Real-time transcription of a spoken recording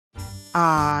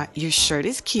Your shirt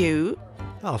is cute.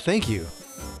 Oh, thank you.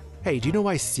 Hey, do you know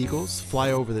why seagulls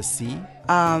fly over the sea?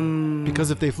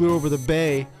 Because if they flew over the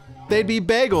bay, they'd be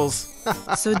bagels.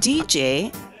 So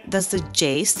DJ, does the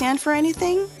J stand for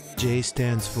anything? J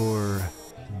stands for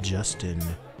Justin,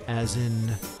 as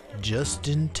in just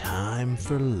in time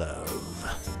for love.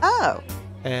 Oh,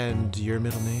 And your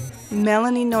middle name?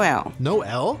 Melanie Noel. No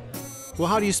L? Well,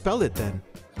 how do you spell it then?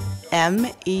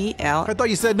 M-E-L. I thought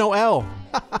you said no L.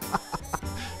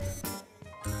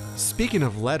 Speaking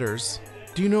of letters,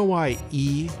 do you know why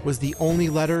E was the only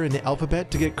letter in the alphabet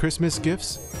to get Christmas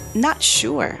gifts? Not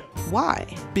sure. Why?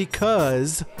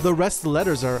 Because the rest of the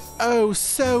letters are oh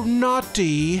so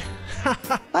naughty.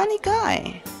 Funny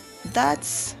guy.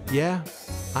 That's... Yeah,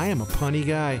 I am a punny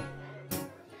guy.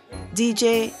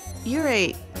 DJ, you're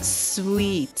a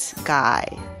sweet guy.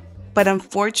 But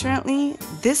unfortunately,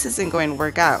 this isn't going to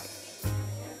work out.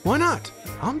 Why not?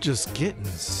 I'm just getting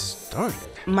started.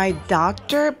 My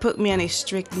doctor put me on a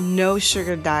strict no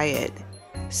sugar diet.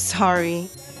 Sorry,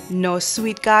 no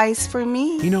sweet guys for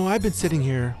me. You know, I've been sitting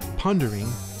here pondering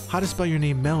how to spell your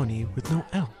name Melanie with no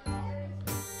L.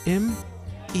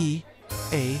 M-E-A-N-I-E.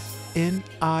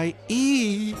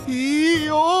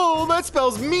 Oh, that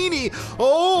spells meanie.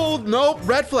 Oh, nope,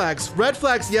 red flags. Red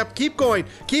flags. Yep, keep going.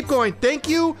 Keep going. Thank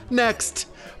you. Next.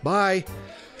 Bye.